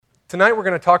Tonight we're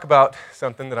going to talk about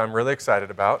something that I'm really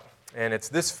excited about, and it's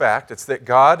this fact. It's that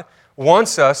God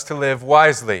wants us to live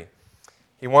wisely.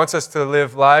 He wants us to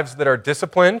live lives that are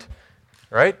disciplined,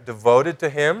 right? Devoted to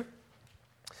Him.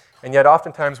 And yet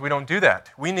oftentimes we don't do that.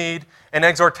 We need an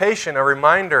exhortation, a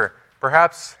reminder,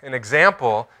 perhaps an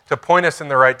example to point us in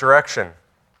the right direction.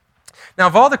 Now,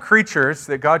 of all the creatures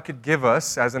that God could give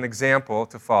us as an example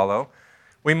to follow,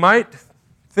 we might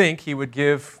think He would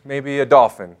give maybe a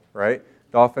dolphin, right?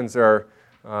 Dolphins are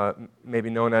maybe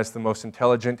known as the most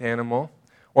intelligent animal.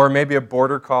 Or maybe a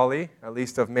border collie, at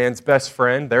least of man's best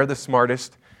friend. They're the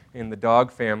smartest in the dog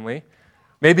family.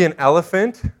 Maybe an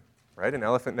elephant, right? An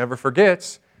elephant never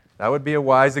forgets. That would be a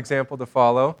wise example to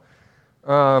follow.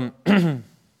 But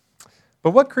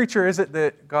what creature is it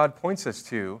that God points us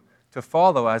to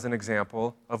follow as an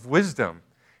example of wisdom?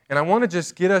 And I want to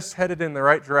just get us headed in the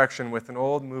right direction with an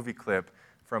old movie clip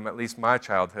from at least my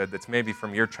childhood that's maybe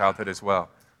from your childhood as well.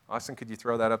 Austin, could you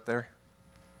throw that up there?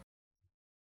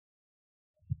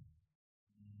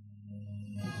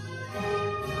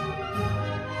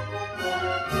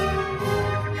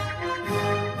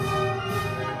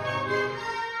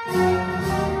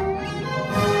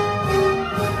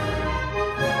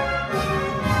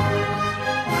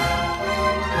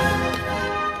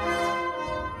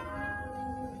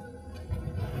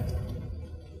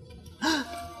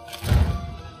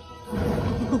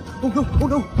 Oh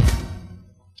no!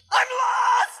 I'm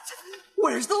lost!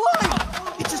 Where's the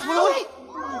light? It just went away!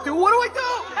 What do I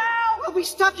do? Help! We'll be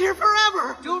stuck here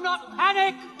forever! Do not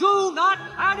panic! Do not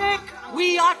panic!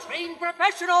 We are trained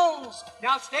professionals!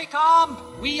 Now stay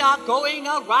calm! We are going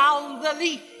around the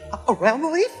leaf! Around the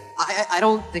leaf? I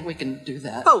don't think we can do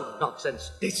that. Oh,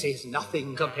 nonsense. This is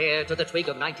nothing compared to the twig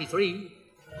of 93.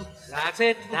 That's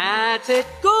it.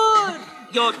 Good!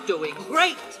 You're doing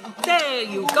great! There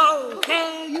you go!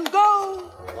 There you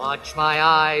go! Watch my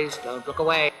eyes. Don't look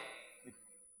away.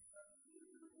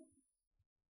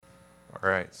 All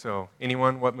right, so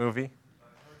anyone, what movie?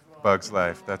 Bug's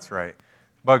Life, that's right.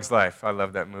 Bug's Life, I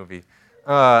love that movie.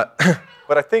 But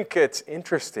I think it's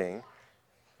interesting,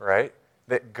 right,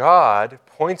 that God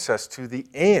points us to the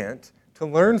ant to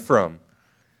learn from.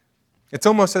 It's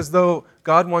almost as though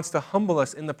God wants to humble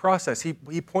us in the process. He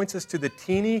points us to the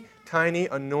teeny, tiny,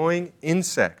 annoying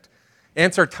insect.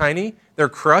 Ants are tiny. They're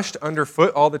crushed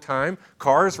underfoot all the time.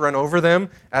 Cars run over them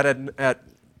at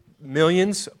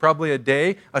millions, probably a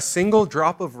day. A single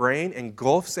drop of rain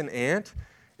engulfs an ant,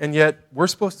 and yet we're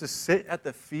supposed to sit at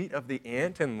the feet of the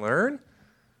ant and learn?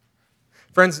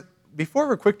 Friends, before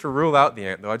we're quick to rule out the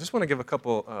ant, though, I just want to give a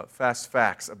couple fast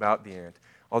facts about the ant.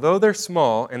 Although they're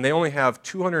small and they only have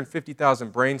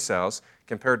 250,000 brain cells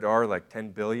compared to our like 10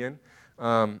 billion,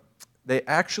 they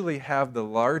actually have the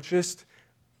largest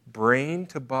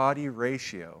brain-to-body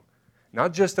ratio,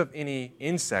 not just of any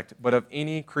insect, but of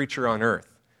any creature on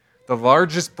Earth. The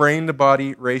largest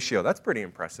brain-to-body ratio. That's pretty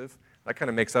impressive. That kind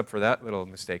of makes up for that little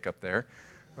mistake up there.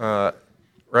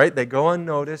 Right? They go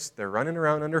unnoticed. They're running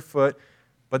around underfoot.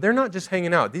 But they're not just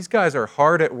hanging out. These guys are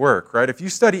hard at work, right? If you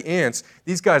study ants,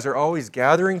 these guys are always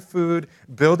gathering food,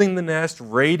 building the nest,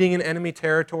 raiding an enemy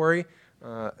territory,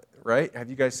 right? Have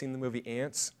you guys seen the movie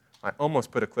Ants? I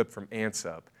almost put a clip from Ants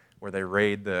up where they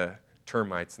raid the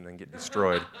termites and then get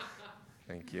destroyed.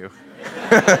 Thank you.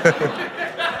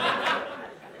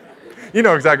 You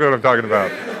know exactly what I'm talking about.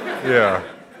 Yeah.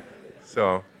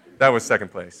 So that was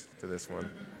second place to this one.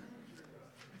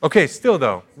 Okay, still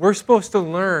though, we're supposed to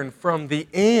learn from the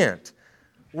ant.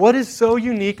 What is so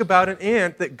unique about an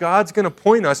ant that God's going to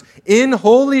point us in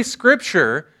Holy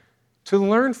Scripture to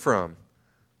learn from?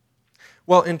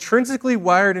 Well, intrinsically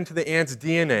wired into the ant's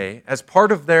DNA, as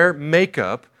part of their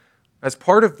makeup, as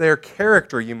part of their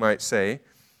character, you might say,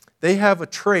 they have a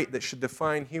trait that should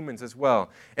define humans as well.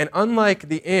 And unlike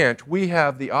the ant, we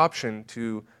have the option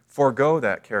to forego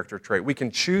that character trait. We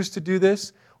can choose to do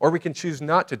this, or we can choose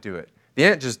not to do it. The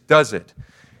ant just does it.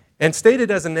 And stated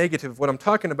as a negative, what I'm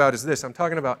talking about is this. I'm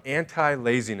talking about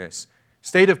anti-laziness.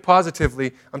 Stated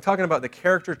positively, I'm talking about the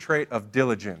character trait of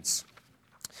diligence.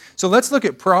 So let's look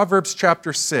at Proverbs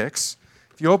chapter 6.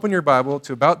 If you open your Bible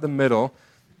to about the middle,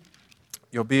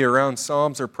 you'll be around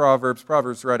Psalms or Proverbs.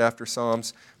 Proverbs right after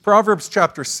Psalms. Proverbs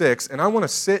chapter 6, and I want to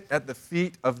sit at the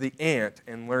feet of the ant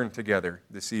and learn together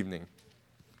this evening.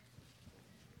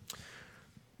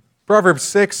 Proverbs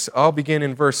 6, I'll begin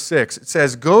in verse 6. It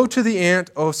says, "Go to the ant,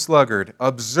 O sluggard,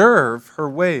 observe her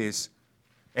ways,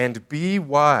 and be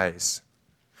wise,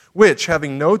 which,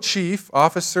 having no chief,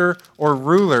 officer, or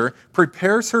ruler,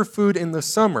 prepares her food in the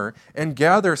summer and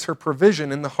gathers her provision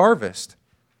in the harvest.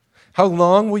 How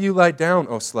long will you lie down,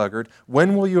 O sluggard?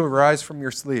 When will you arise from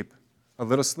your sleep? a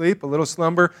little sleep, a little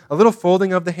slumber, a little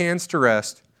folding of the hands to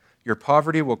rest, your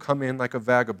poverty will come in like a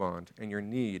vagabond, and your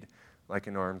need like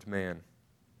an armed man.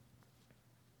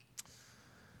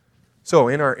 So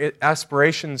in our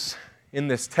aspirations in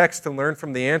this text to learn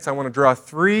from the ants, I want to draw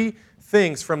 3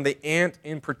 things from the ant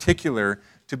in particular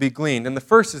to be gleaned. And the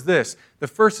first is this. The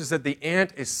first is that the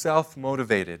ant is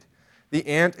self-motivated. The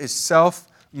ant is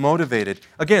self-motivated.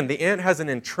 Again, the ant has an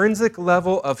intrinsic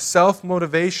level of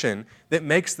self-motivation that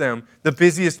makes them the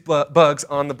busiest bugs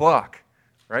on the block.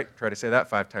 Right? Try to say that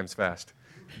 5 times fast.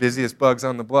 Busiest bugs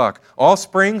on the block. All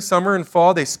spring, summer, and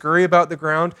fall, they scurry about the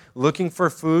ground looking for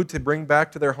food to bring back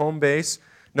to their home base.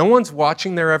 No one's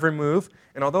watching their every move.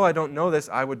 And although I don't know this,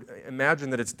 I would imagine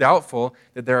that it's doubtful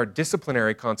that there are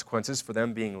disciplinary consequences for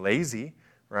them being lazy.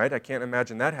 Right? I can't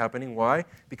imagine that happening. Why?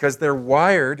 Because they're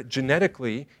wired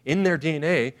genetically in their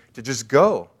DNA to just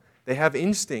go. They have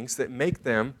instincts that make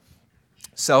them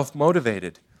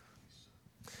self-motivated.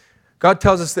 God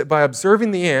tells us that by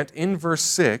observing the ant in verse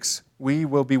 6, we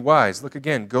will be wise. Look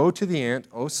again. Go to the ant,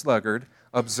 O sluggard,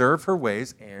 observe her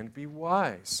ways, and be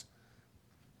wise.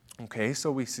 Okay,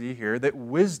 so we see here that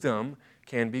wisdom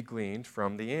can be gleaned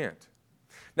from the ant.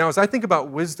 Now, as I think about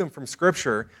wisdom from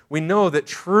Scripture, we know that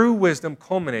true wisdom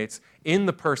culminates in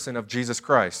the person of Jesus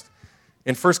Christ.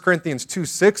 In 1 Corinthians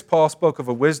 2:6, Paul spoke of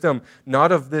a wisdom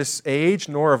not of this age,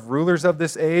 nor of rulers of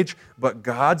this age, but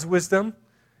God's wisdom.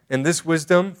 And this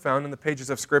wisdom, found in the pages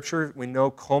of Scripture, we know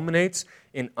culminates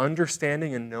in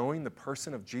understanding and knowing the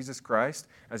person of Jesus Christ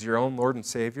as your own Lord and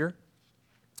Savior.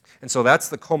 And so that's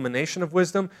the culmination of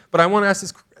wisdom. But I want to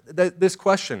ask this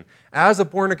question. As a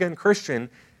born-again Christian,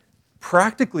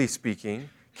 practically speaking,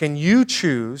 can you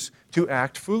choose to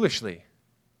act foolishly?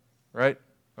 Right?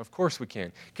 Of course we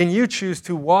can. Can you choose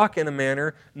to walk in a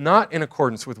manner not in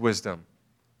accordance with wisdom?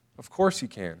 Of course you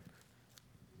can.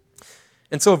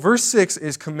 And so verse 6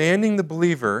 is commanding the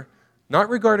believer, not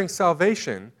regarding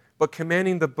salvation, but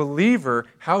commanding the believer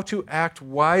how to act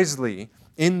wisely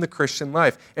in the Christian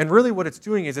life. And really what it's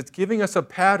doing is it's giving us a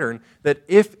pattern that,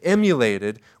 if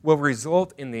emulated, will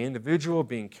result in the individual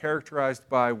being characterized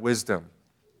by wisdom.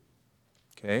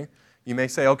 Okay? You may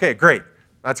say, okay, great.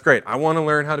 That's great. I want to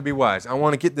learn how to be wise. I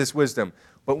want to get this wisdom.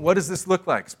 But what does this look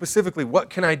like? Specifically, what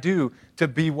can I do to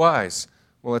be wise?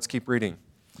 Well, let's keep reading.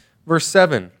 Verse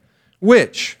 7.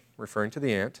 Which, referring to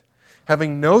the ant,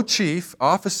 having no chief,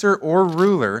 officer, or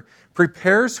ruler,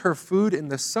 prepares her food in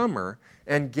the summer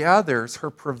and gathers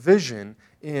her provision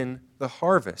in the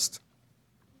harvest.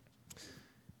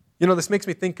 You know, this makes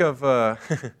me think of,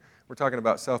 we're talking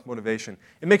about self-motivation.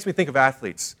 It makes me think of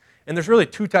athletes. And there's really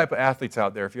 2 types of athletes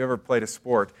out there, if you ever played a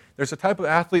sport. There's a type of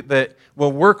athlete that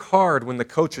will work hard when the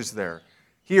coach is there.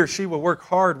 He or she will work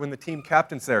hard when the team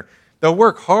captain's there. They'll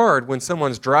work hard when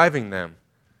someone's driving them.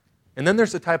 And then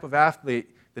there's the type of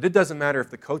athlete that it doesn't matter if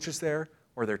the coach is there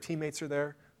or their teammates are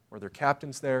there or their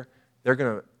captain's there. They're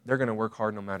going to work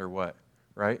hard no matter what,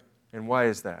 right? And why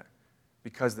is that?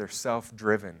 Because they're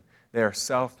self-driven. They are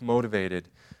self-motivated.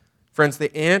 Friends,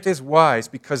 the ant is wise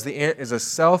because the ant is a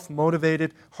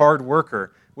self-motivated hard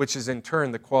worker, which is in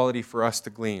turn the quality for us to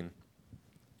glean.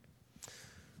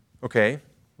 Okay,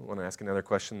 I want to ask another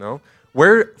question though.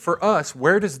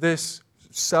 Where does this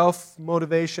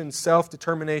self-motivation,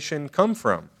 self-determination come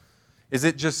from? Is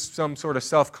it just some sort of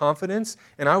self-confidence?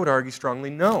 And I would argue strongly,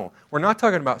 no. We're not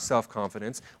talking about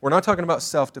self-confidence. We're not talking about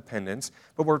self-dependence.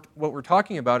 But what we're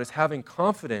talking about is having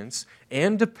confidence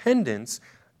and dependence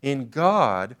in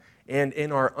God and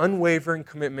in our unwavering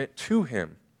commitment to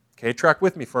Him. Okay, track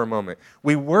with me for a moment.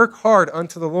 We work hard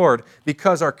unto the Lord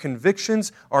because our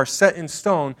convictions are set in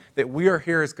stone that we are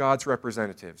here as God's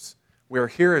representatives. We are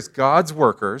here as God's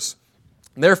workers.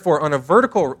 Therefore, on a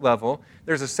vertical level,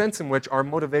 there's a sense in which our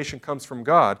motivation comes from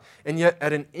God. And yet,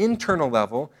 at an internal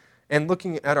level, and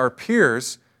looking at our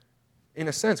peers, in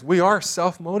a sense, we are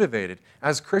self-motivated.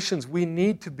 As Christians, we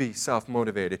need to be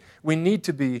self-motivated. We need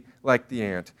to be like the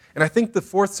ant. And I think the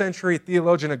 4th century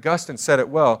theologian Augustine said it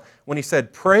well when he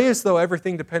said, "Pray as though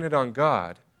everything depended on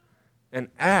God, and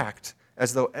act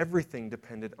as though everything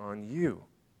depended on you."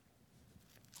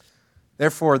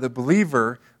 Therefore, the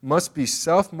believer must be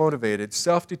self-motivated,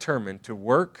 self-determined to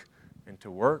work and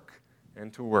to work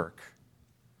and to work.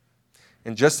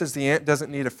 And just as the ant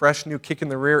doesn't need a fresh new kick in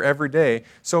the rear every day,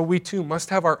 so we too must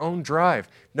have our own drive.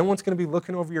 No one's going to be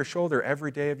looking over your shoulder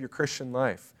every day of your Christian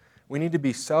life. We need to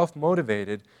be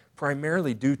self-motivated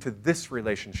primarily due to this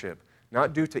relationship,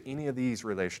 not due to any of these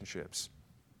relationships.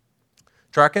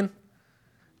 Tracking?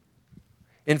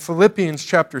 In Philippians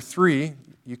chapter 3,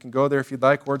 you can go there if you'd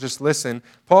like, or just listen.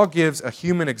 Paul gives a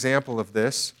human example of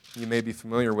this you may be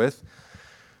familiar with.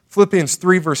 Philippians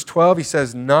 3, verse 12, he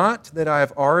says, "Not that I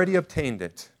have already obtained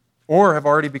it, or have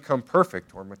already become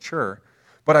perfect or mature,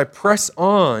 but I press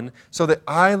on so that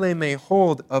I may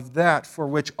hold of that for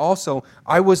which also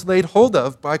I was laid hold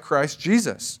of by Christ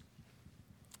Jesus."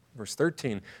 Verse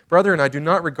 13, "Brethren, I do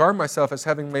not regard myself as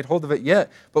having laid hold of it yet,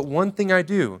 but one thing I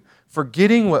do,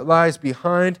 forgetting what lies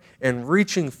behind and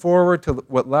reaching forward to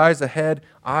what lies ahead,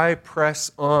 I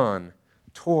press on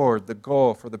toward the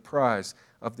goal for the prize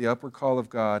of the upward call of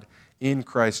God in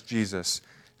Christ Jesus."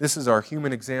 This is our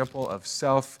human example of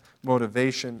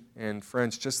self-motivation. And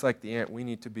friends, just like the ant, we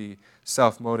need to be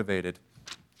self-motivated.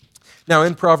 Now,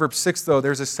 in Proverbs 6, though,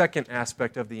 there's a second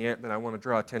aspect of the ant that I want to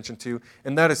draw attention to,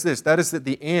 and that is this. That is that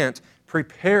the ant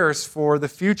prepares for the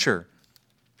future.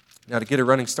 Now, to get a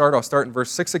running start, I'll start in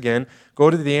verse 6 again.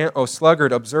 "Go to the ant, O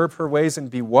sluggard, observe her ways and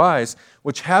be wise,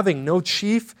 which having no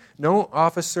chief, no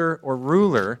officer or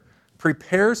ruler,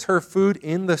 prepares her food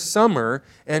in the summer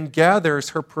and gathers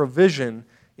her provision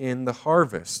in the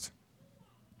harvest."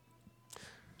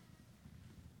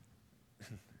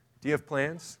 Do you have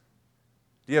plans?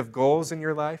 Do you have goals in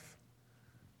your life?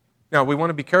 Now, we want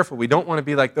to be careful. We don't want to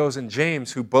be like those in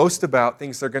James who boast about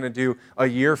things they're going to do a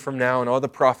year from now and all the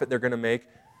profit they're going to make.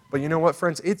 But you know what,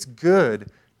 friends? It's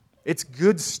good. It's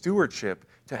good stewardship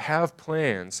to have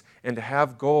plans and to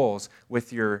have goals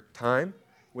with your time,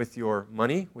 with your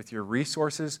money, with your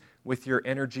resources, with your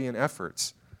energy and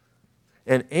efforts.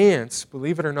 And ants,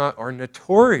 believe it or not, are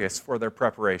notorious for their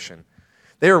preparation.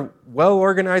 They are well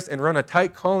organized and run a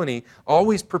tight colony,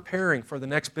 always preparing for the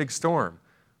next big storm,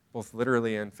 both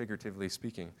literally and figuratively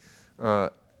speaking.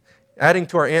 Adding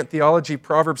to our ant theology,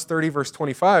 Proverbs 30, verse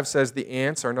 25 says, "The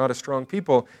ants are not a strong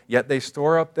people, yet they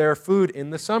store up their food in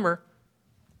the summer."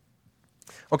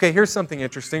 Okay, here's something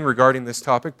interesting regarding this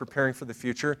topic, preparing for the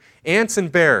future. Ants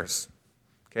and bears,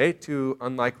 okay, two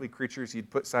unlikely creatures you'd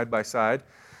put side by side.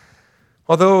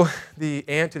 Although the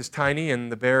ant is tiny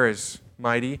and the bear is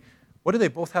mighty, what do they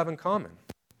both have in common?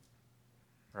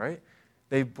 Right?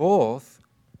 They both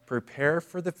prepare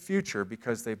for the future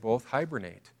because they both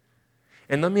hibernate.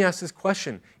 And let me ask this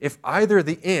question. If either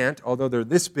the ant, although they're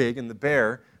this big, and the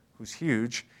bear, who's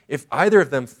huge, if either of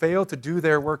them fail to do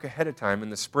their work ahead of time in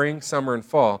the spring, summer, and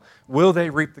fall, will they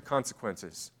reap the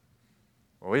consequences?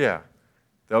 Oh yeah.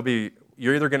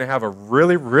 You're either going to have a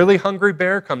really, really hungry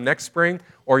bear come next spring,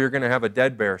 or you're going to have a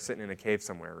dead bear sitting in a cave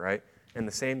somewhere, right? And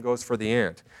the same goes for the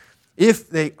ant.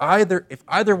 If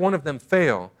either one of them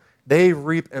fail, they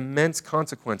reap immense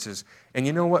consequences. And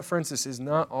you know what, friends? This is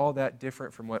not all that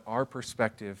different from what our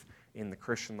perspective in the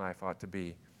Christian life ought to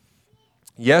be.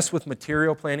 Yes, with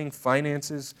material planning,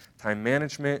 finances, time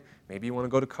management, maybe you want to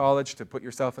go to college to put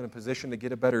yourself in a position to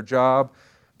get a better job.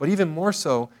 But even more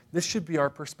so, this should be our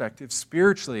perspective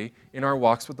spiritually in our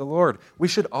walks with the Lord. We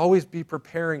should always be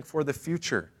preparing for the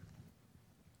future.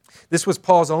 This was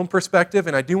Paul's own perspective,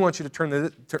 and I do want you to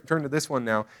turn to this one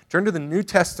now. Turn to the New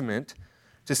Testament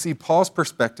to see Paul's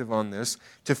perspective on this,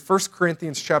 to 1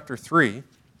 Corinthians chapter 3.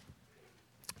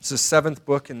 It's the 7th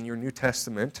book in your New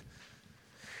Testament.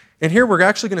 And here we're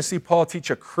actually going to see Paul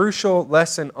teach a crucial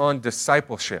lesson on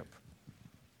discipleship.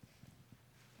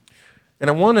 And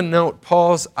I want to note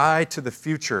Paul's eye to the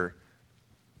future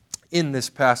in this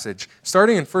passage.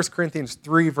 Starting in 1 Corinthians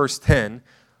 3, verse 10,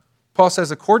 Paul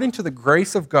says, "According to the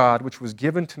grace of God which was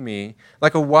given to me,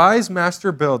 like a wise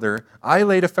master builder, I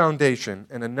laid a foundation,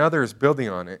 and another is building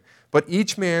on it. But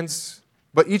each man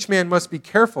must be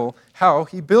careful how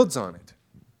he builds on it."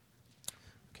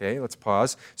 Okay, let's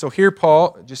pause. So here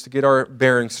Paul, just to get our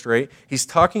bearings straight, he's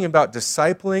talking about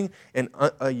discipling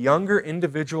a younger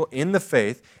individual in the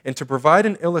faith, and to provide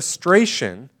an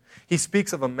illustration, he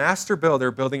speaks of a master builder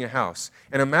building a house.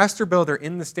 And a master builder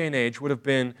in this day and age would have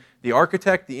been the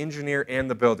architect, the engineer, and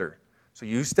the builder. So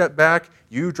you step back,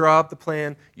 you draw up the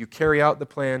plan, you carry out the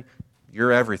plan,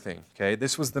 you're everything. Okay,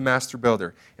 this was the master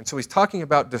builder. And so he's talking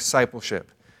about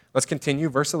discipleship. Let's continue,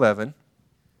 verse 11.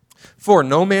 "For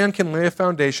no man can lay a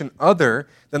foundation other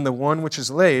than the one which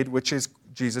is laid, which is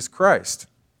Jesus Christ."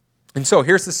 And so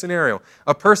here's the scenario.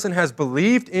 A person has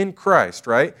believed in Christ,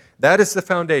 right? That is the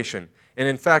foundation. And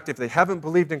in fact, if they haven't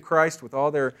believed in Christ with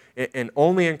all their, and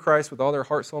only in Christ with all their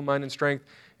heart, soul, mind, and strength,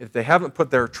 if they haven't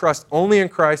put their trust only in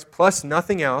Christ plus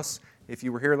nothing else, if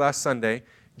you were here last Sunday,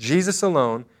 Jesus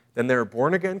alone, then they're a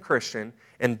born-again Christian,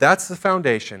 and that's the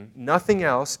foundation. Nothing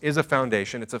else is a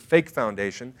foundation. It's a fake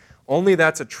foundation. Only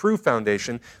that's a true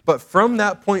foundation. But from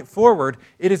that point forward,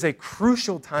 it is a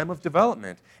crucial time of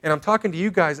development. And I'm talking to you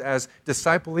guys as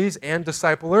disciplees and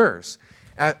disciplers.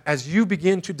 As you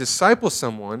begin to disciple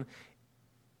someone,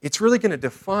 it's really going to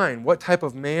define what type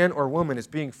of man or woman is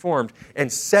being formed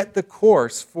and set the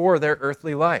course for their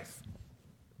earthly life.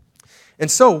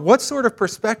 And so, what sort of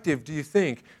perspective do you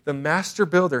think the master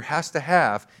builder has to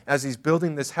have as he's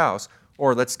building this house?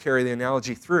 Or let's carry the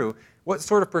analogy through. What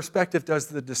sort of perspective does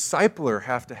the discipler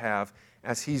have to have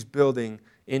as he's building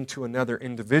into another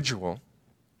individual?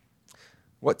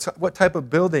 What type of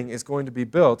building is going to be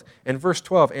built? And verse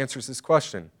 12 answers this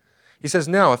question. He says,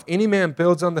 "Now, if any man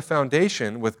builds on the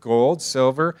foundation with gold,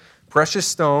 silver, precious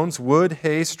stones, wood,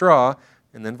 hay, straw,"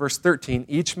 and then verse 13,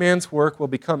 "each man's work will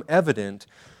become evident,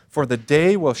 for the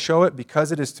day will show it,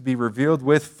 because it is to be revealed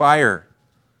with fire.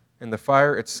 And the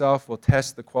fire itself will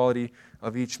test the quality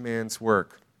of each man's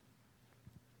work."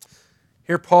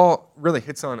 Here, Paul really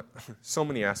hits on so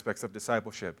many aspects of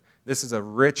discipleship. This is a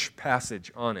rich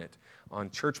passage on it, on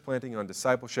church planting, on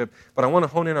discipleship. But I want to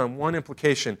hone in on one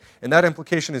implication, and that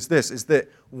implication is this, is that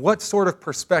what sort of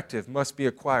perspective must be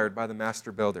acquired by the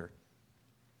master builder?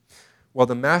 Well,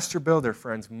 the master builder,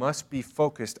 friends, must be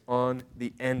focused on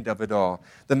the end of it all.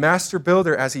 The master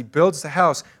builder, as he builds the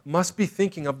house, must be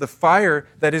thinking of the fire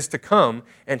that is to come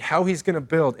and how he's going to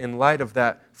build in light of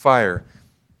that fire.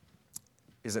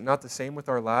 Is it not the same with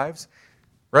our lives?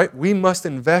 Right? We must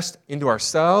invest into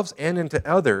ourselves and into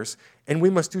others, and we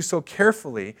must do so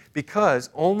carefully because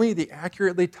only the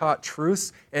accurately taught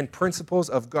truths and principles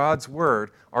of God's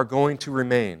Word are going to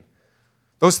remain.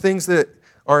 Those things that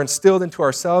are instilled into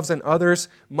ourselves and others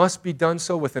must be done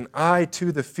so with an eye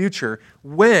to the future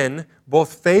when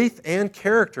both faith and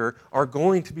character are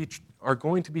going to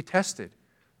be tested,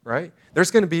 right? There's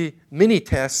going to be many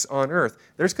tests on earth.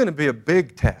 There's going to be a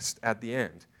big test at the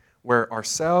end where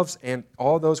ourselves and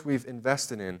all those we've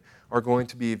invested in are going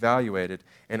to be evaluated,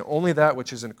 and only that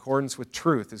which is in accordance with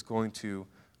truth is going to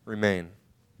remain.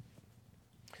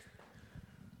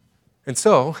 And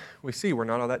so, we see we're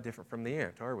not all that different from the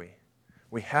ant, are we?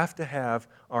 We have to have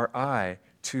our eye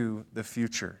to the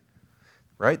future,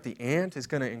 right? The ant is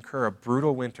going to incur a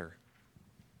brutal winter.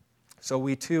 So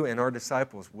we too and our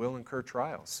disciples will incur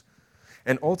trials.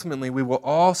 And ultimately, we will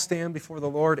all stand before the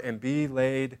Lord and be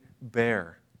laid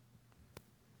bare.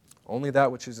 Only that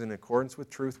which is in accordance with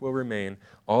truth will remain.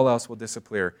 All else will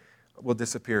disappear.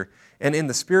 And in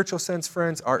the spiritual sense,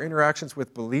 friends, our interactions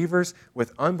with believers,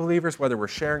 with unbelievers, whether we're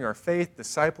sharing our faith,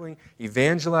 discipling,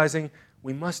 evangelizing,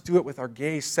 we must do it with our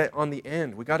gaze set on the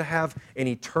end. We've got to have an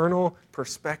eternal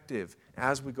perspective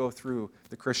as we go through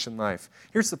the Christian life.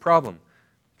 Here's the problem,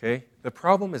 okay? The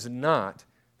problem is not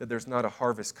that there's not a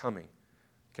harvest coming,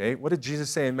 okay? What did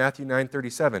Jesus say in Matthew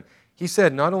 9:37? He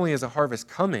said, not only is a harvest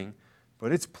coming,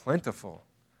 but it's plentiful.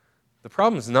 The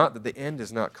problem is not that the end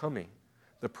is not coming.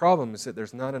 The problem is that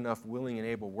there's not enough willing and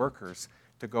able workers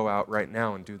to go out right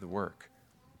now and do the work.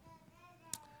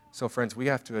 So, friends, we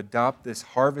have to adopt this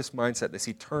harvest mindset, this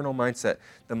eternal mindset,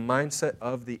 the mindset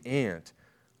of the ant,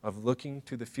 of looking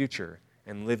to the future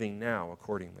and living now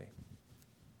accordingly.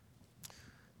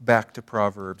 Back to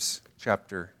Proverbs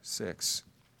chapter 6.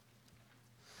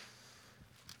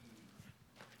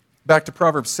 Back to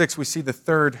Proverbs 6, we see the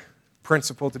third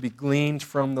principle to be gleaned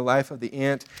from the life of the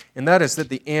ant, and that is that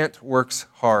the ant works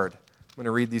hard. I'm going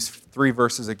to read these 3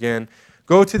 verses again.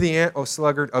 "Go to the ant, O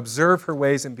sluggard, observe her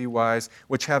ways and be wise,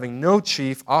 which having no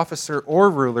chief, officer,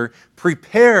 or ruler,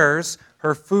 prepares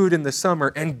her food in the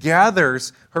summer and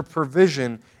gathers her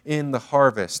provision in the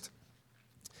harvest."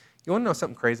 You want to know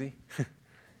something crazy?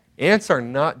 Ants are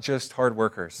not just hard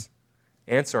workers.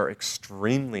 Ants are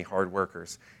extremely hard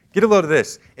workers. Get a load of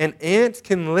this. An ant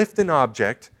can lift an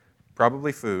object,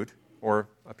 probably food or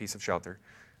a piece of shelter,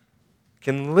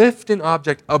 can lift an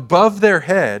object above their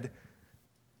head.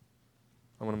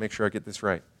 I want to make sure I get this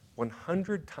right.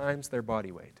 100 times their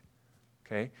body weight.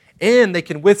 Okay? And they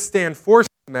can withstand forces.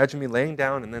 Imagine me laying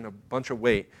down and then a bunch of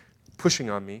weight pushing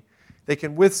on me. They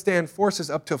can withstand forces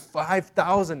up to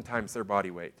 5,000 times their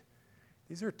body weight.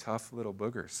 These are tough little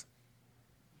boogers.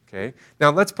 Okay?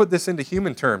 Now let's put this into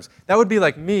human terms. That would be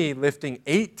like me lifting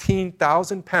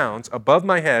 18,000 pounds above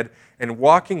my head and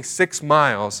walking 6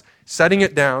 miles, setting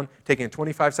it down, taking a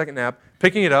 25-second nap,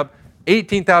 picking it up,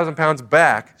 18,000 pounds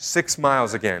back, 6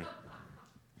 miles again.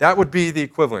 That would be the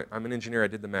equivalent. I'm an engineer, I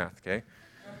did the math, okay?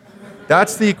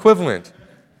 That's the equivalent.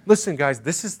 Listen, guys,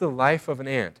 this is the life of an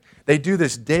ant. They do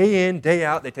this day in, day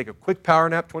out. They take a quick power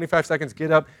nap, 25 seconds,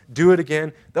 get up, do it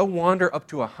again. They'll wander up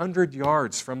to 100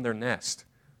 yards from their nest,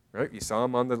 right? You saw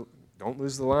them on the, don't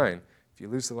lose the line. If you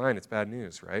lose the line, it's bad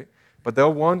news, right? But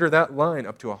they'll wander that line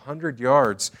up to 100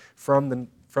 yards from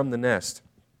the nest.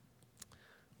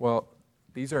 Well,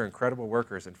 these are incredible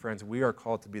workers, and friends, we are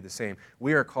called to be the same.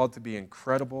 We are called to be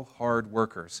incredible hard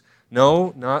workers.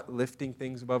 No, not lifting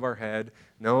things above our head.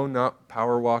 No, not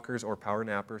power walkers or power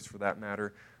nappers for that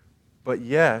matter. But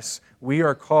yes, we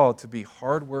are called to be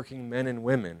hardworking men and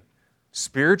women,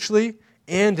 spiritually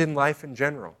and in life in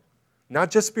general.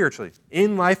 Not just spiritually.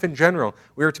 In life in general,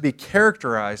 we are to be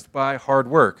characterized by hard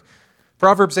work.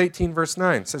 Proverbs 18, verse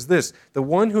 9 says this, the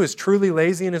one who is truly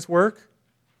lazy in his work,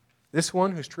 this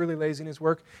one who's truly lazy in his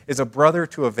work, is a brother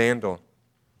to a vandal.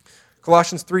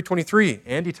 Colossians 3:23,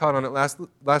 Andy taught on it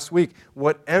last week.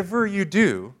 Whatever you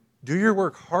do, do your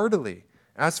work heartily,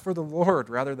 as for the Lord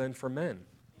rather than for men.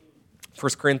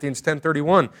 1 Corinthians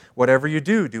 10:31, whatever you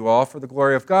do, do all for the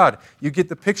glory of God. You get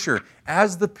the picture.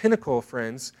 As the pinnacle,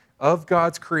 friends, of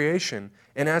God's creation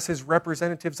and as his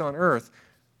representatives on earth,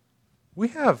 we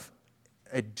have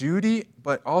a duty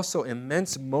but also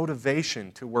immense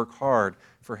motivation to work hard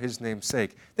for his name's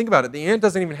sake. Think about it. The ant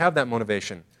doesn't even have that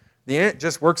motivation. The ant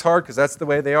just works hard because that's the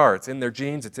way they are. It's in their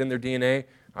genes. It's in their DNA.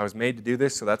 I was made to do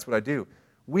this, so that's what I do.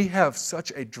 We have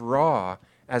such a draw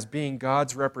as being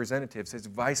God's representatives, his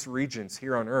vice regents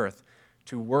here on earth,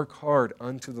 to work hard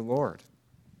unto the Lord.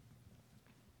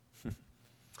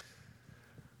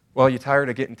 Well, you tired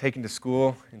of getting taken to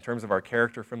school in terms of our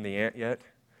character from the ant yet?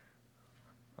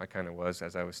 I kind of was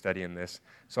as I was studying this.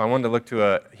 So I wanted to look to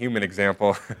a human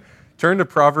example. Turn to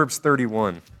Proverbs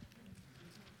 31.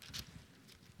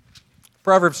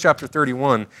 Proverbs chapter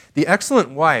 31. The excellent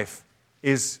wife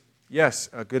is, yes,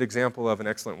 a good example of an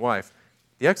excellent wife.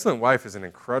 The excellent wife is an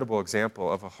incredible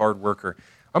example of a hard worker.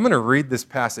 I'm going to read this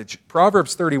passage.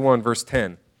 Proverbs 31, verse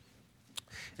 10.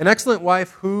 An excellent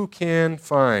wife who can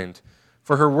find?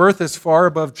 For her worth is far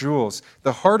above jewels.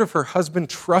 The heart of her husband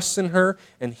trusts in her,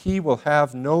 and he will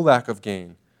have no lack of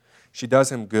gain. She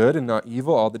does him good and not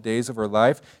evil all the days of her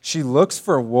life. She looks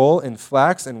for wool and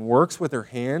flax and works with her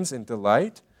hands in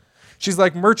delight. She's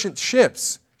like merchant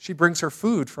ships. She brings her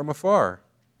food from afar.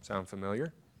 Sound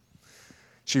familiar?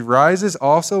 She rises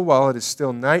also while it is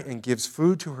still night and gives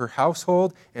food to her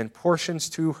household and portions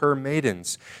to her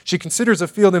maidens. She considers a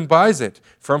field and buys it.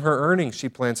 From her earnings she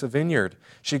plants a vineyard.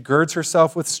 She girds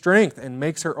herself with strength and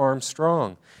makes her arms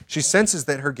strong. She senses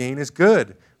that her gain is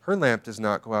good. Her lamp does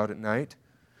not go out at night.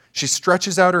 She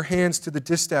stretches out her hands to the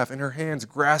distaff, and her hands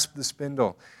grasp the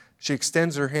spindle. She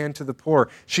extends her hand to the poor.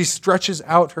 She stretches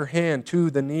out her hand to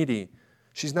the needy.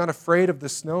 She's not afraid of the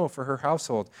snow for her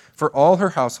household, for all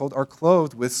her household are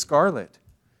clothed with scarlet.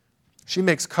 She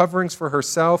makes coverings for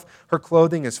herself. Her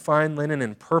clothing is fine linen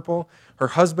and purple. Her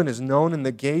husband is known in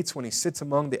the gates when he sits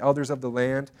among the elders of the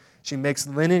land. She makes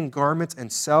linen garments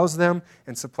and sells them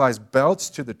and supplies belts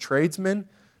to the tradesmen.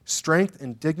 Strength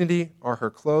and dignity are her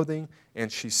clothing, and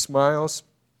she smiles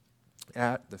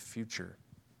at the future.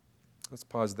 Let's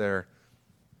pause there.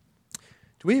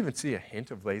 Do we even see a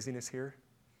hint of laziness here?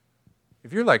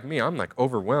 If you're like me, I'm like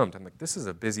overwhelmed. I'm like, this is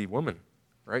a busy woman,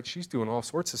 right? She's doing all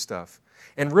sorts of stuff.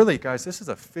 And really, guys, this is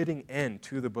a fitting end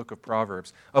to the book of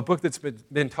Proverbs, a book that's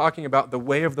been talking about the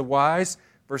way of the wise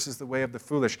versus the way of the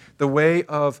foolish, the way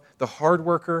of the hard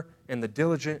worker and the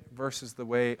diligent versus the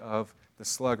way of the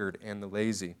sluggard and the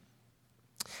lazy.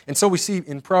 And so we see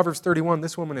in Proverbs 31,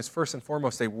 this woman is first and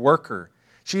foremost a worker.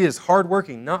 She is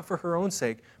hardworking, not for her own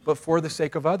sake, but for the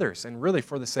sake of others, and really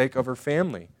for the sake of her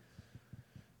family.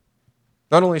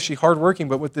 Not only is she hardworking,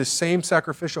 but with this same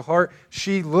sacrificial heart,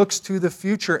 she looks to the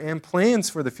future and plans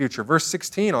for the future. Verse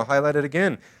 16, I'll highlight it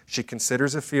again. She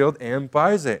considers a field and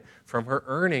buys it. From her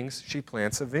earnings, she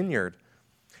plants a vineyard.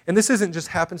 And this isn't just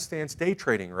happenstance day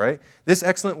trading, right? This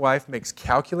excellent wife makes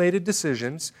calculated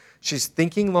decisions. She's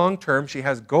thinking long term. She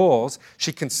has goals.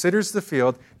 She considers the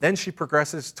field. Then she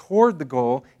progresses toward the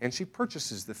goal, and she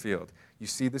purchases the field. You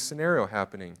see the scenario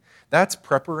happening. That's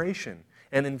preparation.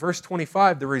 And in verse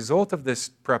 25, the result of this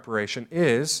preparation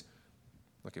is,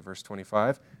 look at verse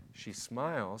 25, she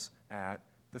smiles at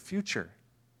the future.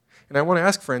 And I want to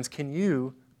ask, friends, can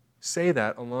you say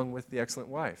that along with the excellent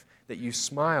wife, that you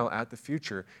smile at the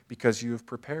future because you have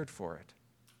prepared for it?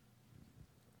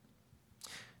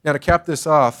 Now, to cap this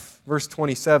off, verse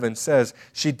 27 says,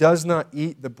 she does not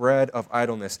eat the bread of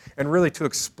idleness. And really, to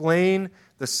explain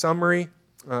the summary,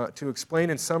 to explain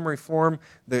in summary form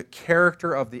the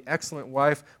character of the excellent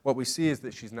wife, what we see is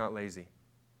that she's not lazy.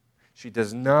 She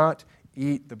does not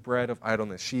eat the bread of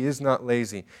idleness. She is not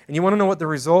lazy. And you want to know what the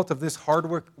result of this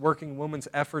hard-working woman's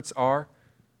efforts are?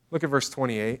 Look at verse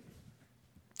 28. It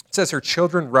says, her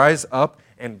children rise up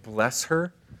and bless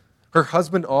her. Her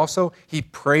husband also, he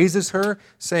praises her,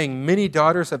 saying, many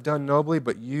daughters have done nobly,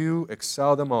 but you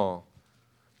excel them all.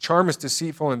 Charm is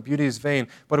deceitful and beauty is vain,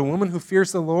 but a woman who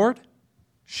fears the Lord,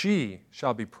 she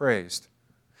shall be praised.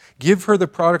 Give her the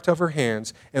product of her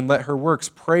hands, and let her works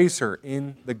praise her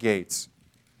in the gates.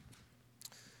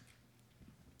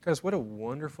 Guys, what a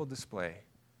wonderful display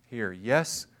here.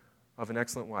 Yes, of an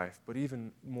excellent wife, but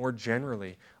even more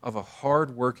generally, of a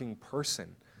hard-working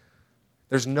person.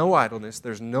 There's no idleness,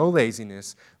 there's no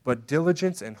laziness, but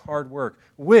diligence and hard work,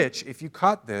 which, if you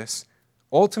caught this,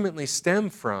 ultimately stem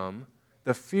from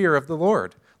the fear of the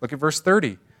Lord. Look at verse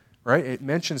 30, right? It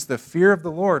mentions the fear of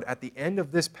the Lord at the end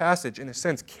of this passage, in a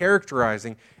sense,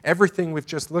 characterizing everything we've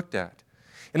just looked at.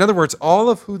 In other words, all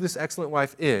of who this excellent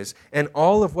wife is and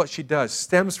all of what she does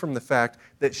stems from the fact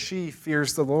that she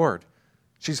fears the Lord.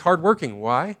 She's hardworking.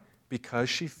 Why? Because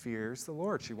she fears the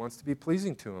Lord. She wants to be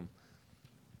pleasing to Him.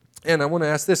 And I want to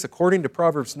ask this, according to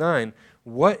Proverbs 9,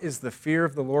 what is the fear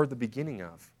of the Lord the beginning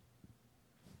of?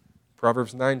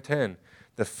 Proverbs 9:10,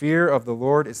 the fear of the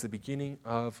Lord is the beginning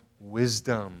of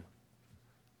wisdom,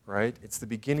 right? It's the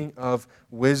beginning of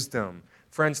wisdom.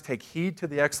 Friends, take heed to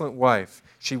the excellent wife.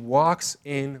 She walks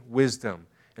in wisdom.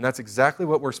 And that's exactly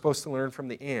what we're supposed to learn from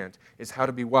the ant, is how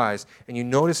to be wise. And you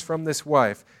notice from this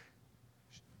wife,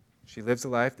 she lives a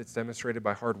life that's demonstrated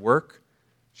by hard work.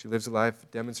 She lives a life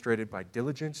demonstrated by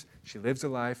diligence. She lives a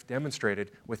life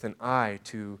demonstrated with an eye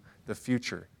to the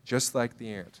future, just like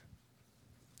the ant.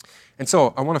 And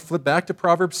so I want to flip back to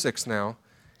Proverbs 6 now,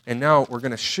 and now we're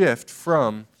going to shift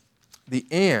from the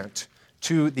ant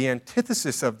to the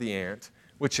antithesis of the ant,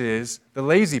 which is the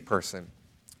lazy person,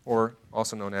 or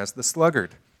also known as the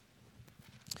sluggard.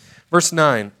 Verse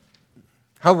 9,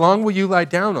 how long will you lie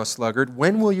down, O sluggard?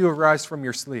 When will you arise from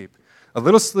your sleep? A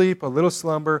little sleep, a little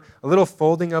slumber, a little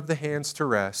folding of the hands to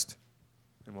rest.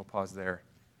 And we'll pause there.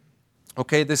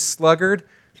 Okay, this sluggard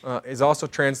is also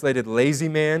translated lazy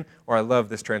man, or I love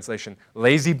this translation,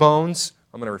 lazy bones.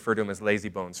 I'm going to refer to him as lazy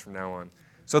bones from now on.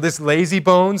 So this lazy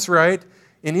bones, right?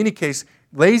 In any case,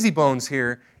 lazy bones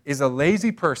here is a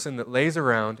lazy person that lays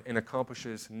around and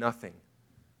accomplishes nothing.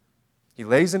 He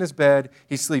lays in his bed,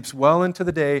 he sleeps well into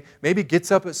the day, maybe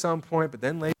gets up at some point, but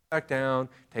then lays back down,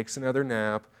 takes another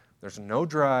nap. There's no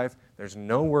drive, there's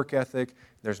no work ethic,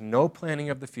 there's no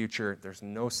planning of the future, there's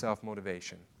no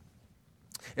self-motivation.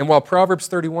 And while Proverbs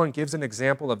 31 gives an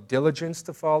example of diligence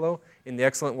to follow in the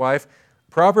excellent wife,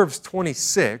 Proverbs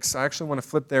 26, I actually want to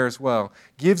flip there as well,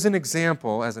 gives an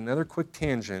example, as another quick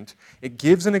tangent, it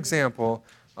gives an example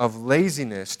of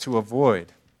laziness to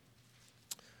avoid.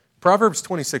 Proverbs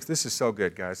 26, this is so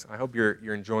good, guys. I hope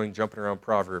you're enjoying jumping around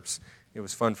Proverbs. It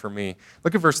was fun for me.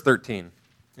 Look at verse 13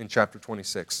 in chapter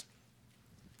 26.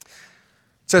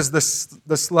 It says,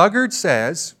 the sluggard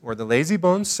says, or the lazy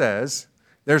bone says,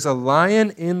 there's a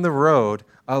lion in the road,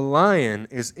 a lion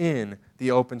is in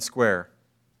the open square.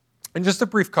 And just a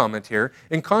brief comment here.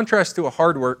 In contrast to a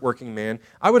hard-working man,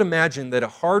 I would imagine that a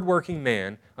hard-working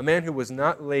man, a man who was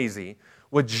not lazy,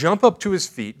 would jump up to his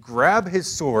feet, grab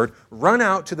his sword, run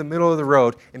out to the middle of the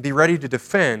road, and be ready to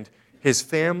defend his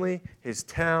family, his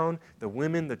town, the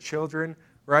women, the children,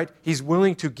 right? He's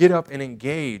willing to get up and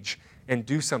engage and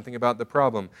do something about the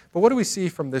problem. But what do we see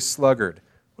from this sluggard?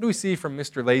 What do we see from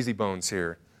Mr. Lazybones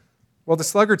here? Well, the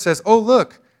sluggard says, oh,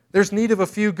 look, there's need of a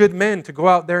few good men to go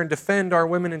out there and defend our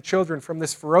women and children from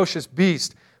this ferocious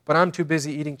beast, but I'm too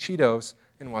busy eating Cheetos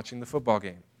and watching the football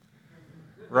game.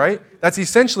 Right? That's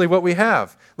essentially what we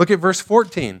have. Look at verse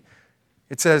 14.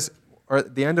 It says, or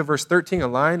at the end of verse 13, a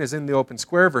lion is in the open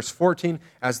square. Verse 14,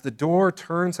 as the door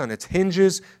turns on its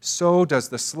hinges, so does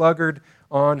the sluggard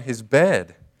on his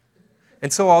bed.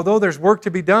 And so although there's work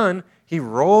to be done, he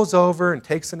rolls over and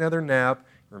takes another nap,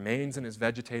 remains in his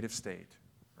vegetative state.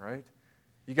 Right?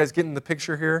 You guys getting the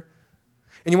picture here?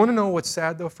 And you want to know what's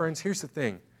sad though, friends? Here's the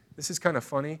thing. This is kind of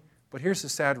funny, but here's the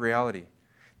sad reality.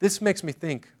 This makes me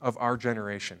think of our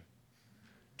generation.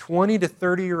 20 to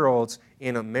 30-year-olds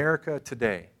in America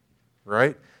today,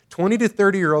 right? 20 to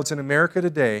 30-year-olds in America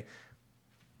today,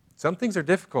 some things are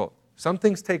difficult. Some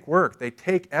things take work. They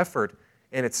take effort,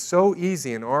 and it's so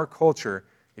easy in our culture.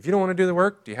 If you don't want to do the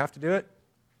work, do you have to do it?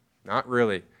 Not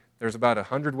really. There's about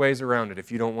 100 ways around it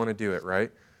if you don't want to do it,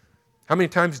 right? How many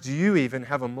times do you even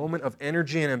have a moment of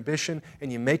energy and ambition,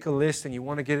 and you make a list and you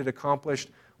want to get it accomplished,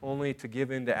 only to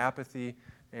give in to apathy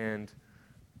and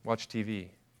watch TV?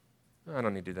 I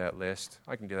don't need to do that list.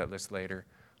 I can do that list later.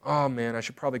 Oh, man, I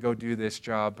should probably go do this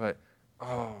job, but,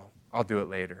 I'll do it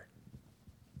later.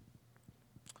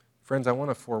 Friends, I want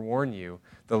to forewarn you,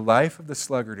 the life of the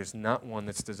sluggard is not one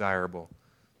that's desirable.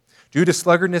 Due to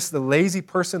sluggardness, the lazy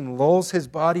person lulls his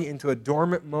body into a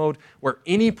dormant mode where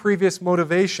any previous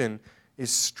motivation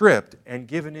is stripped and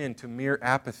given in to mere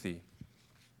apathy.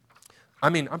 I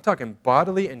mean, I'm talking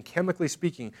bodily and chemically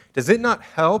speaking. Does it not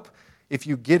help if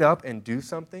you get up and do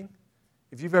something?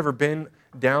 If you've ever been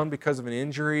down because of an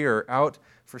injury or out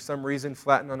for some reason,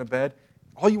 flattened on a bed,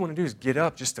 all you want to do is get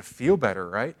up just to feel better,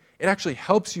 right? It actually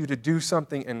helps you to do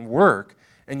something and work,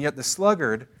 and yet the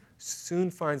sluggard soon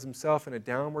finds himself in a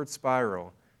downward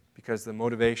spiral because the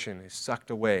motivation is sucked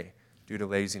away due to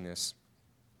laziness.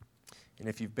 And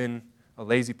if you've been a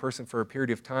lazy person for a period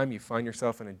of time, you find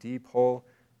yourself in a deep hole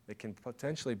that can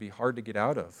potentially be hard to get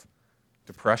out of.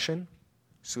 Depression,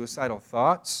 suicidal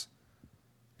thoughts,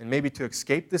 and maybe to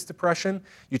escape this depression,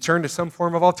 you turn to some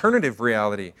form of alternative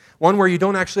reality, one where you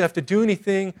don't actually have to do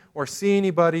anything or see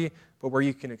anybody, but where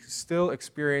you can still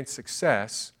experience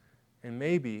success and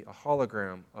maybe a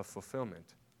hologram of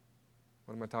fulfillment.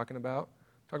 What am I talking about?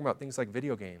 I'm talking about things like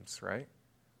video games, right?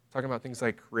 I'm talking about things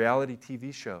like reality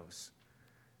TV shows,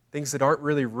 things that aren't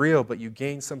really real, but you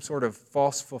gain some sort of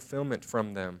false fulfillment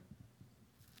from them.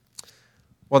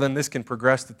 Well, then this can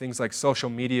progress to things like social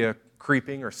media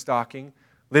creeping or stalking,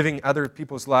 living other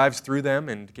people's lives through them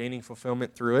and gaining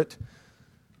fulfillment through it.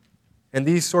 And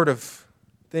these sort of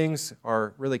things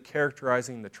are really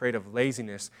characterizing the trait of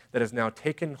laziness that has now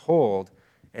taken hold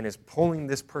and is pulling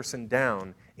this person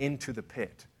down into the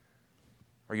pit.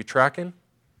 Are you tracking?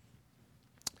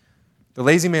 The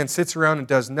lazy man sits around and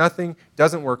does nothing,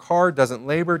 doesn't work hard, doesn't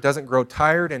labor, doesn't grow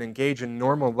tired and engage in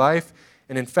normal life.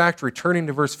 And in fact, returning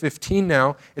to verse 15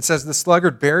 now, it says, the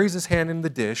sluggard buries his hand in the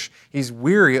dish. He's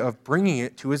weary of bringing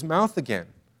it to his mouth again.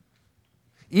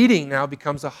 Eating now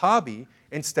becomes a hobby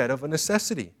instead of a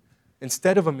necessity,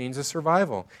 instead of a means of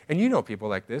survival. And you know people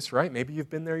like this, right? Maybe you've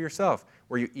been there yourself,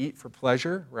 where you eat for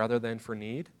pleasure rather than for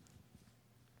need.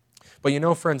 But you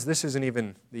know, friends, this isn't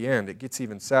even the end. It gets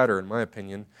even sadder, in my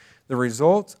opinion. The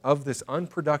result of this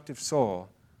unproductive soul,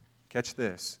 catch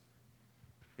this,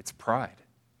 it's pride.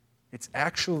 It's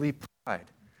actually pride.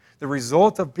 The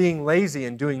result of being lazy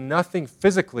and doing nothing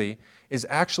physically is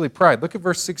actually pride. Look at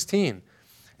verse 16.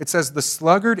 It says, the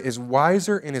sluggard is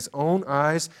wiser in his own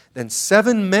eyes than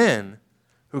 7 men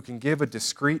who can give a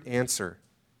discreet answer.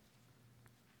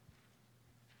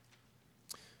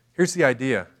 Here's the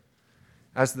idea.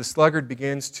 As the sluggard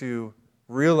begins to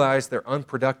realize their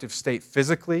unproductive state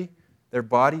physically, their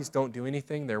bodies don't do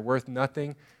anything, they're worth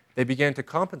nothing, they begin to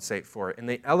compensate for it, and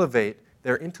they elevate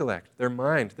their intellect, their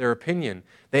mind, their opinion.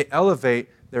 They elevate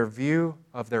their view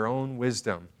of their own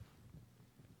wisdom.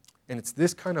 And it's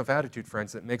this kind of attitude,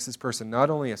 friends, that makes this person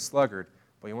not only a sluggard,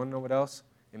 but you want to know what else?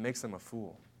 It makes them a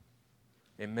fool.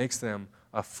 It makes them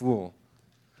a fool.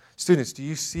 Students, do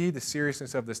you see the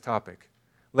seriousness of this topic?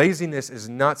 Laziness is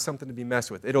not something to be messed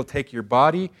with. It'll take your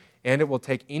body and it will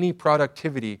take any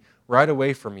productivity right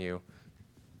away from you.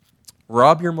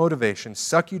 Rob your motivation,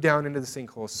 suck you down into the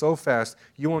sinkhole so fast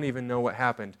you won't even know what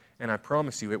happened, and I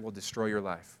promise you it will destroy your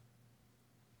life.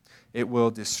 It will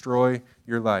destroy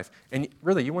your life. And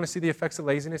really, you want to see the effects of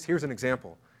laziness? Here's an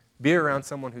example. Be around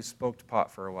someone who's smoked pot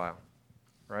for a while,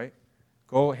 right?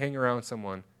 Go hang around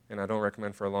someone, and I don't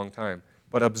recommend for a long time,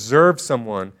 but observe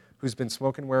someone who's been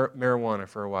smoking marijuana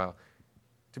for a while.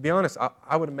 To be honest,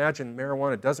 I would imagine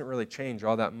marijuana doesn't really change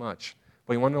all that much.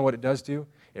 But you want to know what it does do?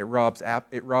 It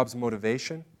robs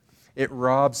motivation, it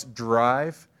robs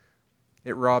drive,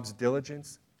 it robs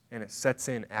diligence, and it sets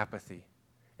in apathy.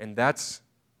 And that's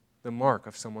the mark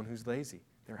of someone who's lazy.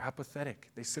 They're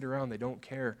apathetic. They sit around, they don't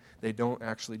care, they don't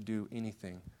actually do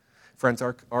anything. Friends,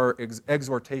 our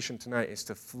exhortation tonight is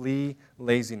to flee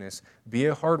laziness. Be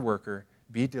a hard worker,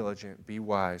 be diligent, be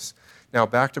wise. Now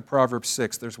back to Proverbs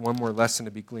 6. There's one more lesson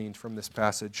to be gleaned from this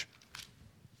passage.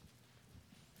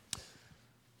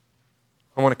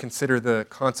 I want to consider the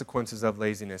consequences of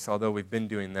laziness, although we've been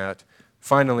doing that.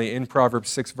 Finally, in Proverbs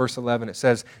 6, verse 11, it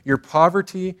says, your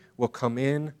poverty will come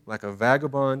in like a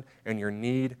vagabond, and your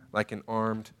need like an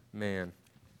armed man.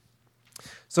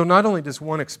 So not only does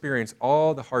one experience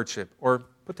all the hardship, or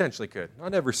potentially could,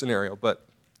 not every scenario, but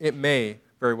it may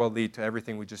very well lead to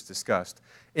everything we just discussed.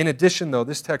 In addition, though,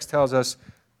 this text tells us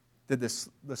that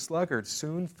the sluggard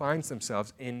soon finds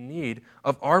themselves in need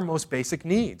of our most basic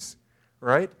needs,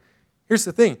 right? Here's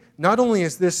the thing. Not only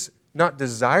is this not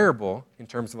desirable in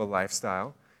terms of a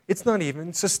lifestyle, it's not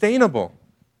even sustainable.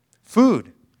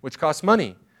 Food, which costs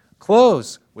money.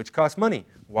 Clothes, which costs money.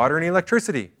 Water and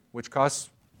electricity, which costs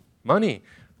money.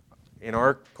 In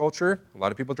our culture, a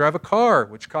lot of people drive a car,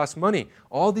 which costs money.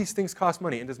 All these things cost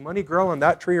money. And does money grow on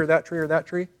that tree or that tree or that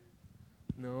tree?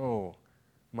 No.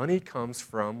 Money comes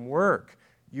from work.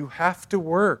 You have to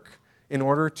work in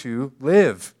order to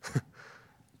live.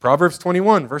 Proverbs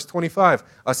 21, verse 25.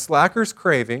 A slacker's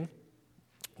craving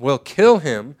will kill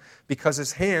him because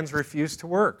his hands refuse to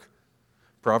work.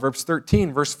 Proverbs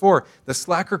 13, verse 4. The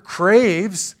slacker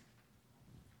craves,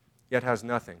 yet has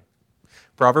nothing.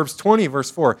 Proverbs 20,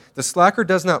 verse 4. The slacker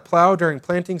does not plow during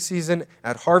planting season.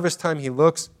 At harvest time he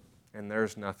looks, and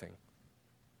there's nothing.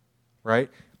 Right?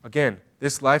 Again,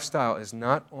 this lifestyle is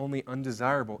not only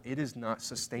undesirable, it is not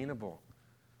sustainable.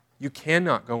 You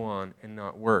cannot go on and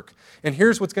not work. And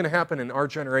here's what's going to happen in our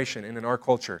generation and in our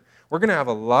culture. We're going to have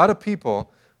a lot of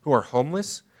people who are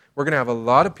homeless. We're going to have a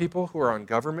lot of people who are on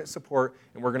government support,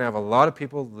 and we're going to have a lot of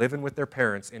people living with their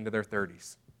parents into their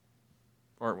 30s.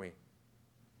 Aren't we?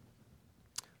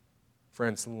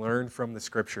 Friends, learn from the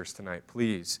Scriptures tonight.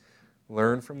 Please,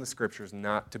 learn from the Scriptures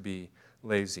not to be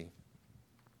lazy.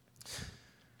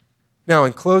 Now,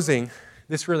 in closing,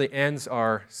 this really ends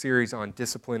our series on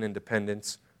discipline and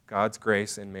dependence, God's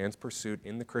grace and man's pursuit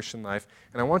in the Christian life.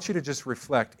 And I want you to just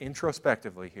reflect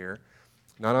introspectively here,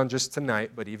 not on just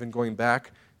tonight, but even going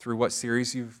back through what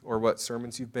series or what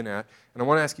sermons you've been at. And I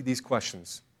want to ask you these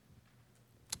questions.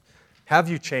 Have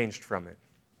you changed from it?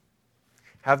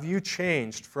 Have you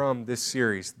changed from this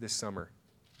series this summer?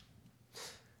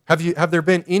 Have there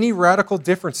been any radical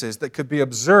differences that could be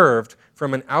observed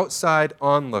from an outside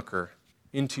onlooker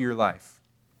into your life?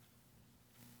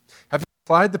 Have you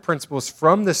applied the principles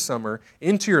from this summer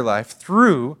into your life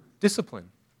through discipline?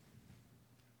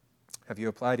 Have you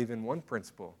applied even one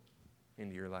principle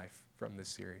into your life from this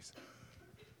series?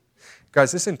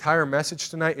 Guys, this entire message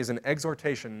tonight is an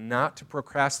exhortation not to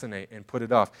procrastinate and put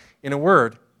it off. In a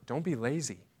word, don't be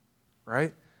lazy,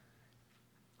 right?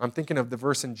 I'm thinking of the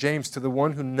verse in James, to the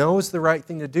one who knows the right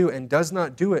thing to do and does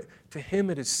not do it, to him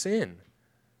it is sin.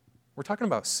 We're talking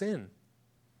about sin.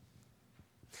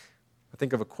 I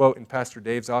think of a quote in Pastor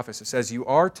Dave's office. It says, "You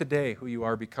are today who you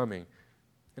are becoming."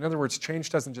 In other words,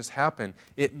 change doesn't just happen.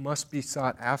 It must be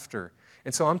sought after.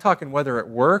 And so I'm talking whether at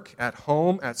work, at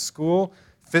home, at school,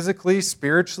 physically,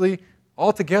 spiritually,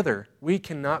 altogether, we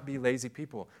cannot be lazy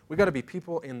people. We've got to be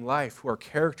people in life who are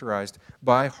characterized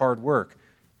by hard work.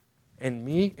 And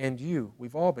me and you,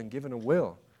 we've all been given a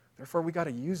will. Therefore, we got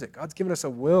to use it. God's given us a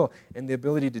will and the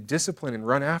ability to discipline and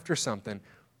run after something.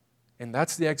 And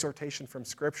that's the exhortation from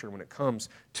Scripture when it comes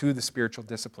to the spiritual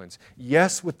disciplines.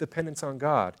 Yes, with dependence on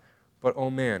God, but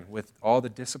oh man, with all the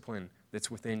discipline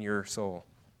that's within your soul.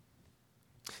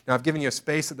 Now, I've given you a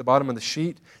space at the bottom of the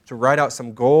sheet to write out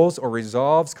some goals or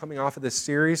resolves coming off of this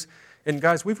series. And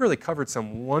guys, we've really covered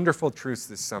some wonderful truths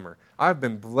this summer. I've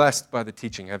been blessed by the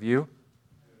teaching. Have you?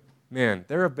 Man,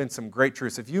 there have been some great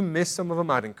truths. If you missed some of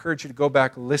them, I'd encourage you to go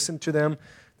back, listen to them.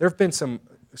 There have been some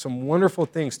wonderful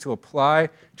things to apply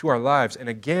to our lives. And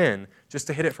again, just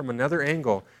to hit it from another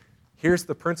angle, here's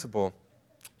the principle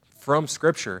from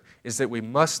Scripture, is that we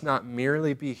must not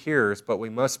merely be hearers, but we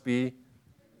must be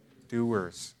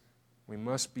doers. We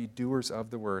must be doers of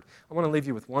the word. I want to leave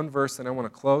you with one verse, and I want to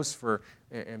close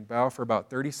and bow for about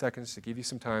 30 seconds to give you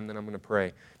some time, then I'm going to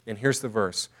pray. And here's the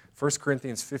verse, 1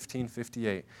 Corinthians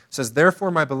 15:58. It says,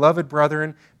 "Therefore, my beloved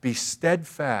brethren, be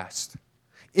steadfast,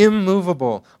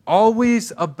 immovable,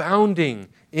 always abounding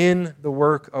in the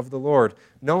work of the Lord,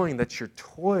 knowing that your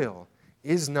toil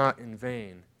is not in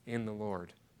vain in the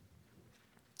Lord."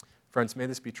 Friends, may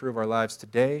this be true of our lives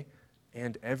today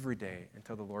and every day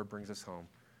until the Lord brings us home.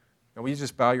 Now, will you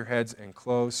just bow your heads and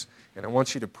close? And I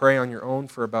want you to pray on your own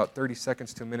for about 30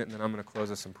 seconds to a minute, and then I'm going to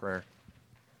close us in prayer.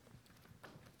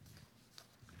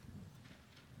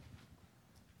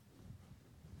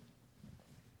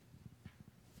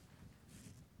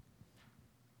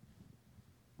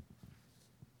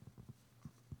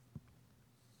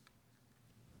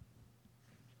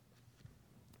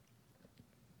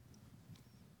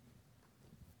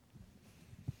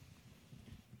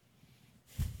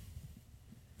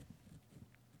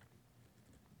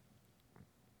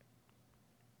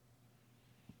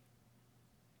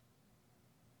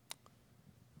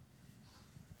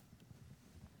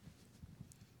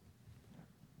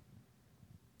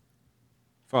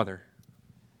 Father,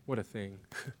 what a thing.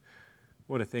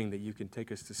 What a thing that you can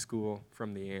take us to school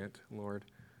from the ant, Lord.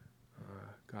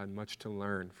 God, much to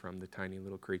learn from the tiny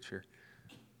little creature.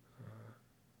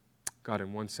 God,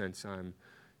 in one sense, I'm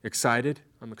excited.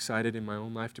 I'm excited in my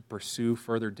own life to pursue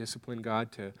further discipline,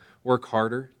 God, to work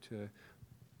harder, to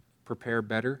prepare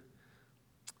better.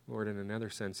 Lord, in another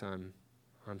sense, I'm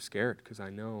scared because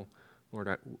I know,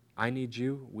 Lord, I need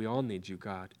you. We all need you,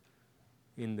 God,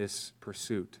 in this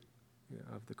pursuit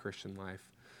of the Christian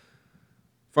life.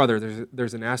 Father,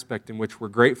 there's an aspect in which we're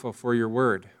grateful for your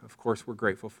word. Of course, we're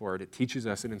grateful for it. It teaches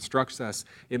us, it instructs us,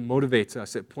 it motivates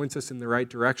us, it points us in the right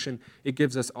direction. It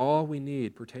gives us all we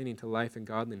need pertaining to life and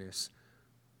godliness.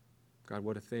 God,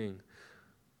 what a thing.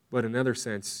 But another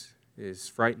sense is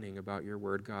frightening about your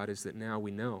word, God, is that now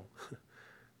we know.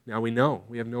 Now we know.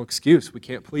 We have no excuse. We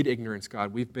can't plead ignorance,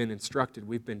 God. We've been instructed.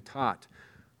 We've been taught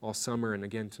all summer and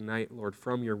again tonight, Lord,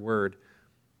 from your word.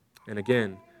 And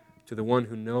again, to the one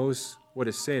who knows what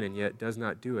is sin and yet does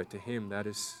not do it, to him that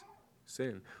is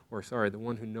sin. The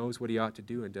one who knows what he ought to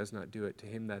do and does not do it, to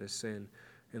him that is sin.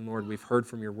 And Lord, we've heard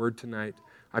from your word tonight.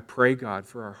 I pray, God,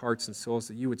 for our hearts and souls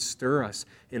that you would stir us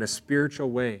in a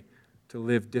spiritual way to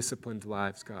live disciplined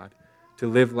lives, God, to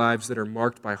live lives that are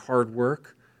marked by hard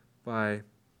work, by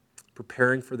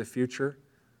preparing for the future,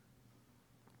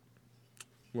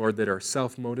 Lord, that are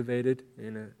self-motivated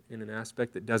in an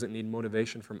aspect that doesn't need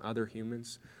motivation from other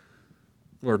humans.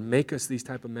 Lord, make us these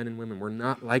type of men and women. We're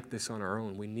not like this on our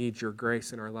own. We need your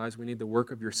grace in our lives. We need the work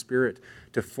of your Spirit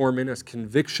to form in us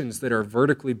convictions that are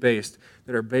vertically based,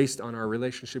 that are based on our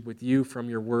relationship with you from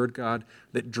your word, God,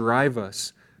 that drive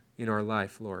us in our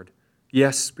life, Lord.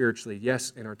 Yes, spiritually.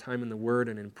 Yes, in our time in the word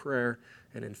and in prayer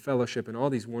and in fellowship and all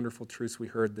these wonderful truths we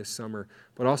heard this summer.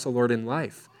 But also, Lord, in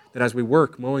life, that as we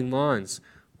work, mowing lawns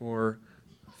or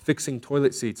fixing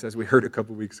toilet seats, as we heard a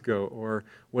couple weeks ago, or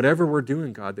whatever we're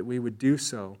doing, God, that we would do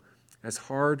so as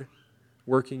hard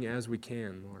working as we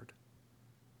can, Lord,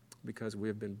 because we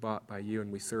have been bought by you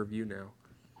and we serve you now.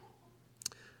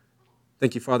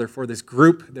 Thank you, Father, for this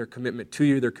group, their commitment to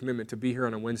you, their commitment to be here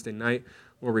on a Wednesday night.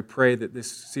 Lord, we pray that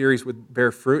this series would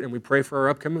bear fruit, and we pray for our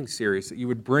upcoming series, that you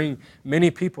would bring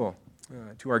many people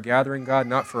to our gathering, God,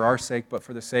 not for our sake, but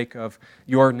for the sake of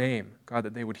your name. God,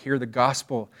 that they would hear the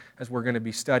gospel as we're going to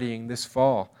be studying this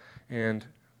fall. And,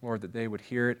 Lord, that they would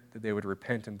hear it, that they would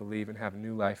repent and believe and have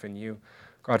new life in you.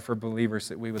 God, for believers,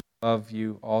 that we would love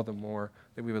you all the more,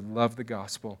 that we would love the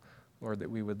gospel. Lord,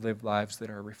 that we would live lives that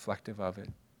are reflective of it.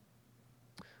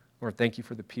 Lord, thank you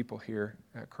for the people here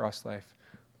at Cross Life.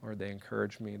 Lord, they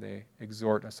encourage me. They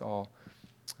exhort us all.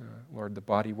 Lord, the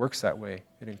body works that way.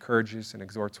 It encourages and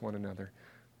exhorts one another.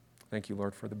 Thank you,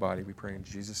 Lord, for the body. We pray in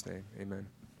Jesus' name. Amen.